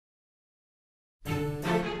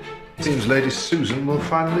Seems Lady Susan will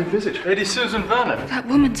finally visit. Lady Susan Vernon. That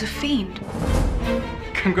woman's a fiend.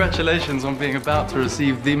 Congratulations on being about to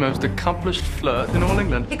receive the most accomplished flirt in all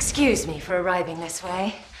England. Excuse me for arriving this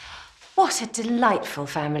way. What a delightful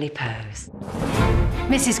family pose.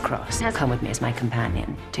 Mrs. Cross has come with me as my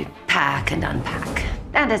companion to pack and unpack.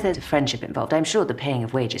 And as there's a friendship involved, I'm sure the paying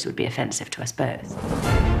of wages would be offensive to us both.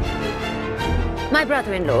 My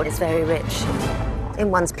brother-in-law is very rich. In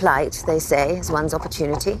one's plight, they say, is one's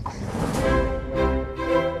opportunity.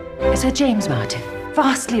 Sir James Martin.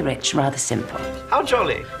 Vastly rich, rather simple. How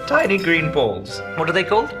jolly. Tiny green balls. What are they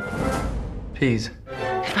called? Peas.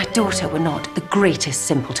 If my daughter were not the greatest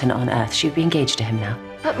simpleton on earth, she'd be engaged to him now.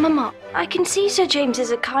 But, Mama, I can see Sir James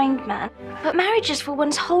is a kind man, but marriage is for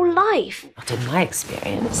one's whole life. Not in my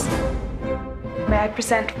experience. May I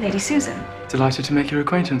present Lady Susan? Delighted to make your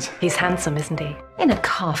acquaintance. He's handsome, isn't he? In a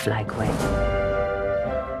calf-like way.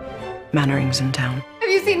 Mannering's in town. Have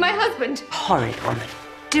you seen my husband? Horrid woman.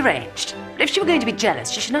 Deranged. But if she were going to be jealous,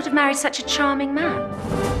 she should not have married such a charming man.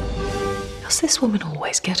 Does this woman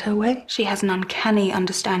always get her way? She has an uncanny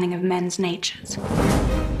understanding of men's natures.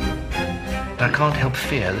 I can't help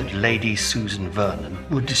fear that Lady Susan Vernon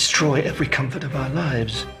would destroy every comfort of our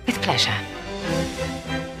lives. With pleasure.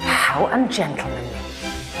 How ungentlemanly.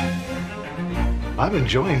 I'm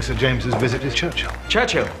enjoying Sir James's visit to Churchill.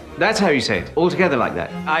 Churchill. That's how you say it. All together like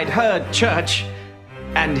that. I'd heard church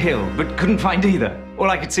and hill, but couldn't find either.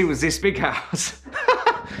 All I could see was this big house.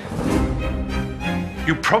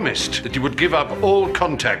 You promised that you would give up all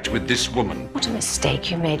contact with this woman. What a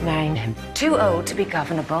mistake you made marrying him. Too old to be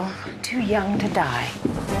governable, too young to die.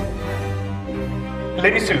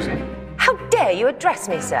 Lady Susan. How dare you address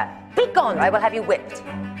me, sir? Be gone, or I will have you whipped.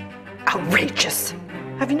 Outrageous.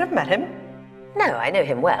 Have you never met him? No, I know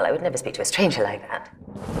him well. I would never speak to a stranger like that.